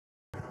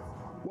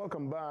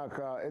Welcome back.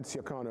 It's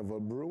your Carnival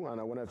Brew, and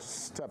I want to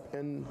step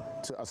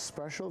into a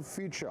special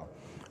feature.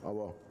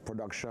 Our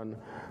production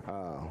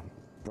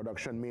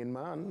main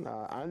man,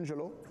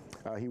 Angelo,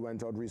 he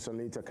went out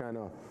recently to kind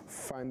of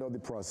find out the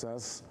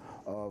process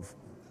of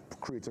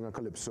creating a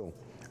calypso.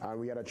 And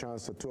we had a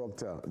chance to talk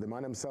to the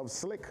man himself,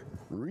 Slick,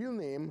 real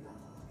name,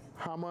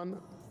 Hammond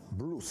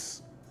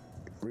Bruce.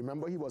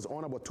 Remember, he was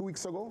on about 2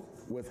 weeks ago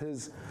with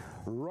his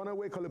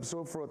runaway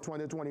calypso for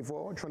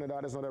 2024.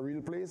 Trinidad is not a real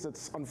place.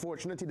 It's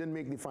unfortunate he didn't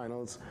make the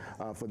finals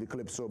for the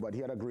calypso, but he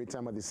had a great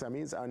time at the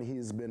semis, and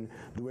he's been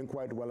doing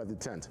quite well at the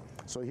tent.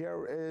 So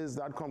here is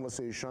that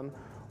conversation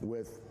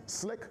with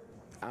Slick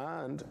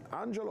and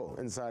Angelo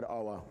inside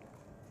our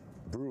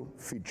brew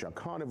feature,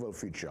 Carnival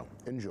feature.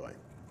 Enjoy.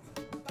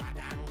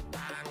 Badang,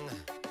 bang.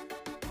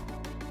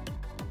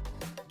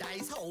 That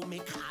is how me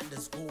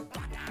cards go.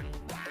 Badang,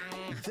 bang.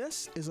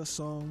 This is a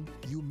song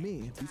you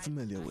may be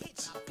familiar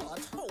with.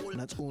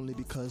 Not only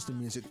because the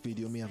music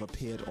video may have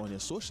appeared on your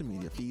social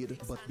media feed,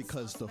 but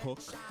because the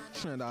hook,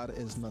 Trinidad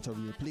is not a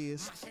real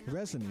place,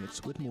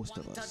 resonates with most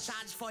of us. To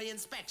charge for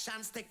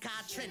inspection, sticker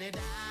Trinidad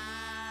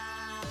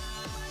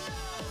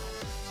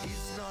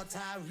is not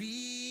a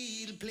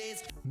real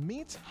place.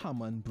 Meet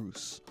Hammond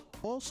Bruce,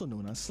 also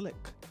known as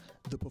Slick,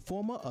 the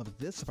performer of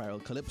this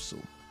viral calypso,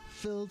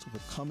 filled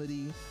with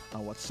comedy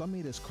and what some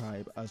may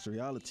describe as the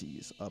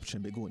realities of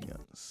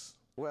Chimbigonians.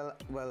 Well,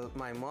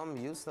 my mom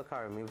used to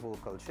carry me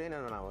vocal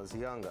training when I was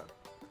younger.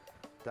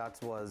 That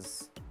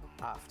was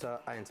after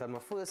I entered my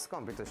first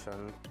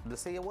competition. They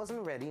say you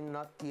wasn't ready,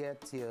 not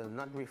yet, you're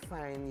not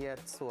refined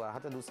yet, so I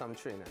had to do some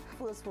training.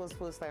 First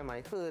time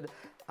I heard,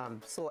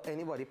 saw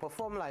anybody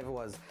perform live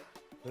was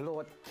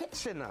Lord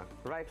Kitchener,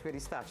 right where the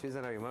statue is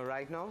in Arima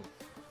right now.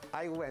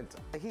 I went,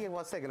 he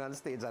was second on the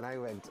stage and I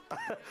went.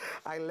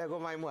 I Lego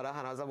my mother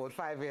and I was about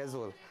 5 years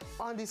old.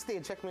 On the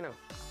stage, check me now.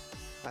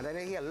 And then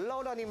I hear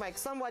loud on the mic,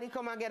 somebody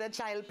come and get a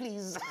child,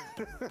 please.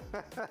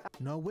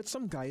 Now with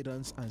some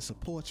guidance and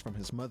support from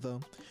his mother,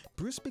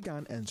 Bruce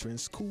began entering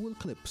school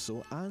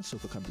calypso and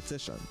soca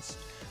competitions.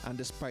 And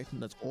despite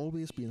not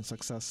always being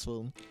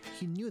successful,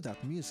 he knew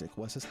that music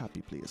was his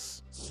happy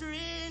place.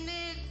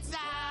 Trinidad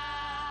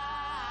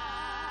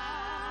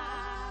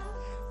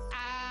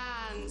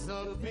and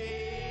Tobago,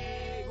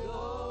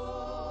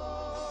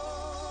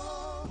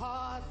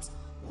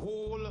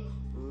 pothole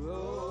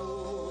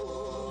road,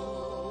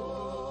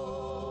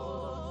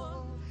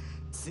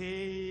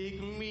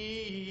 take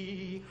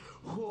me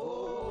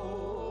home.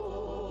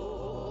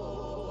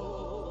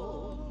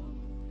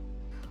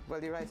 Well,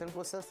 the writing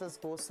process does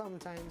go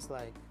sometimes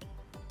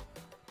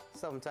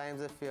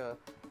if you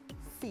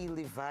feel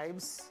the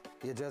vibes,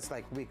 you just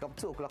like wake up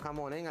 2 o'clock in the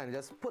morning and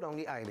just put on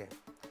the idea.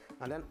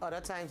 And then other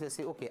times you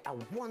say, okay, I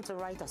want to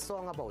write a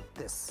song about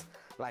this.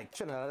 Like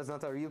Trinidad is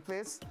not a real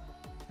place.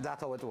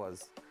 That's how it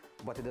was.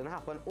 But it didn't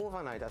happen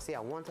overnight. I say, I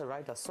want to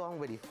write a song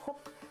with the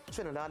hook.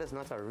 Trinidad is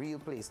not a real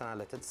place, and I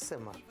let it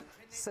simmer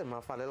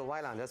for a little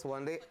while, and just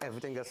one day,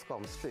 everything just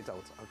comes straight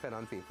out on pen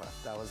and paper.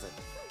 That was it.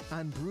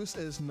 And Bruce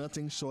is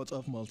nothing short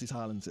of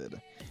multi-talented.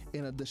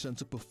 In addition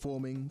to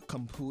performing,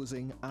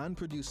 composing, and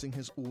producing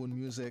his own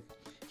music,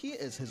 he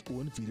is his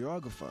own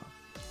videographer.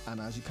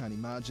 And as you can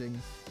imagine,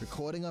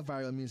 recording a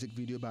viral music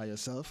video by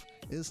yourself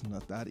is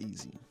not that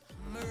easy.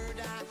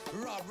 Murder,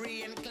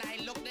 robbery, and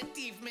Clyde. Look, the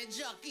thief made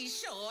jockey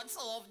shorts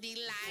off the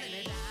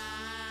line.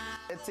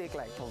 It take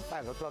like from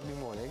 5 o'clock in the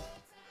morning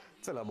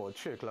till about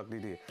 3 o'clock the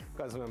day.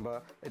 Because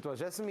remember, it was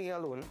just me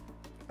alone,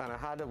 and I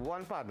had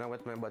one partner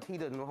with me, but he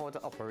didn't know how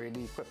to operate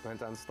the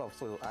equipment and stuff.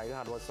 So I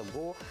had was to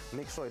go,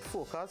 make sure it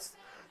focused,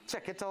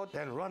 check it out,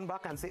 then run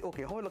back and say,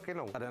 okay, how are you looking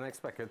now? I didn't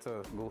expect it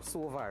to go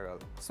so viral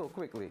so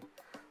quickly.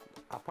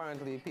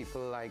 Apparently,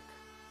 people like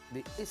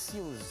the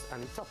issues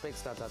and the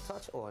topics that I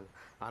touch on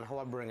and how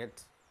I bring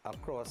it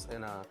across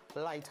in a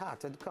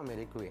light-hearted,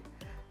 comedic way.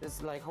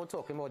 It's like how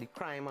talking about the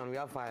crime and we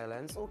have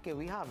violence. Okay,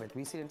 we have it.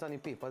 We see it on the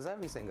papers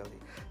every single day.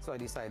 So I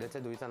decided to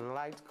do it in a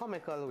light,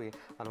 comical way.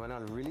 And when I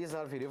released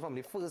that video from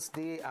the first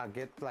day, I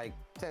get like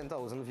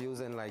 10,000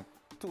 views in like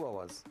 2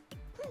 hours.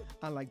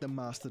 And like the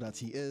master that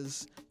he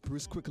is,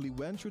 Bruce quickly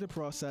went through the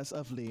process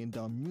of laying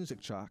down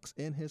music tracks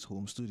in his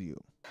home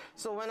studio.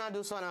 So when I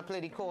do so and I play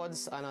the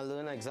chords and I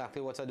learn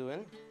exactly what I'm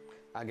doing,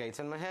 I get it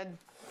in my head,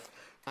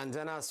 and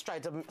then I try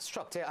to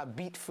structure a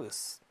beat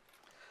first.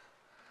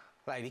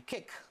 Like the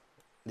kick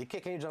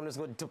and you drum just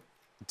go dup,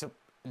 dup,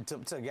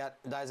 dup to get,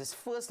 that's the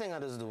first thing I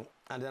just do,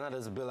 and then I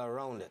just build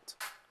around it.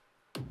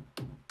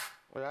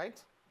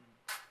 Alright?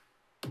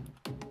 I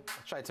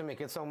try to make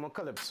it sound more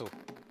calypso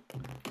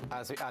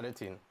as we add it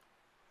in.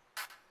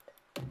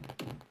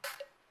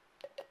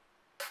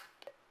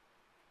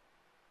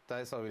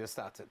 That is how we just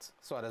started.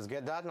 So I just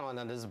get that now and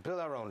then just build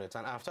around it.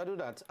 And after I do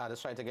that, I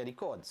just try to get the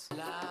chords.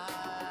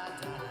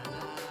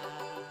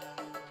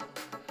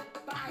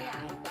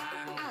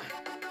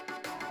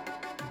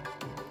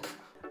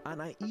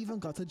 And I even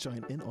got to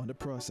join in on the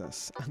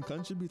process and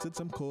contributed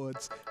some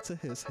chords to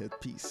his hit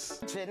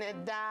piece.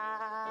 Trinidad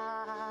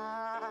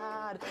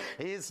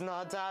It's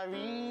not a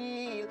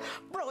real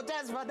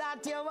protest, but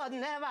that you would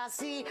never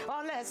see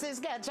unless it's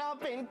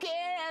ketchup in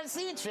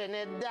KFC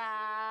Trinidad.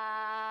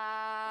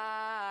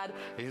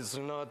 It's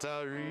not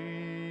a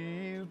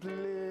real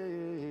place.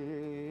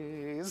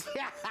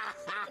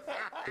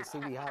 You see,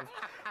 we have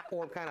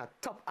all kind of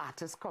top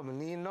artists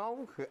coming in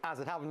now. As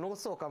it have no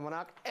soca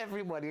monarch,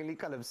 everybody in the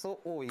calypso.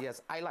 Oh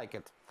yes, I like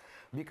it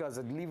because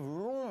it leave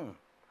room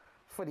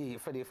for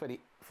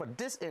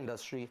this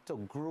industry to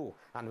grow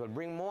and will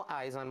bring more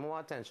eyes and more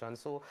attention.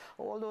 So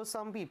although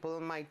some people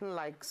mightn't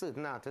like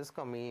certain artists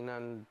coming in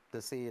and they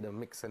say they're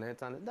mixing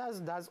it, and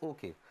that's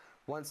okay.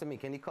 Once you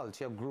make any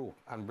culture grow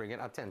and bring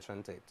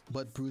attention to it.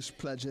 But Bruce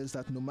pledges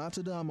that no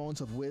matter the amount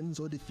of wins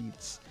or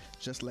defeats,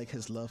 just like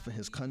his love for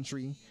his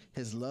country,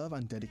 his love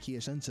and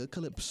dedication to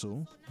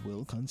calypso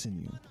will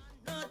continue.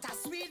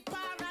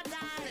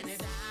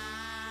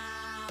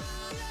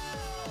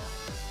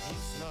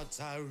 It's not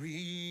a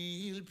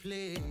real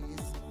place.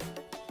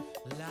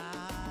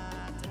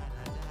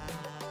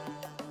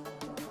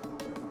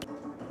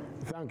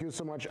 Thank you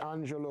so much,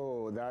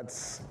 Angelo.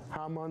 That's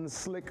Hammond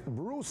Slick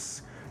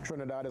Bruce.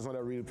 Trinidad is not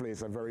a real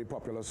place, a very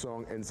popular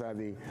song inside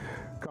the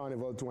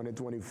Carnival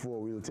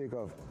 2024. We'll take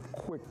a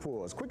quick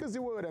pause. Quick is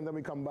the word, and then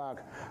we come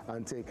back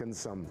and take in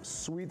some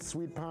sweet,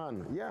 sweet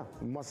pan. Yeah,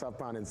 we must have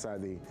pan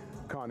inside the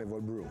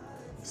Carnival brew.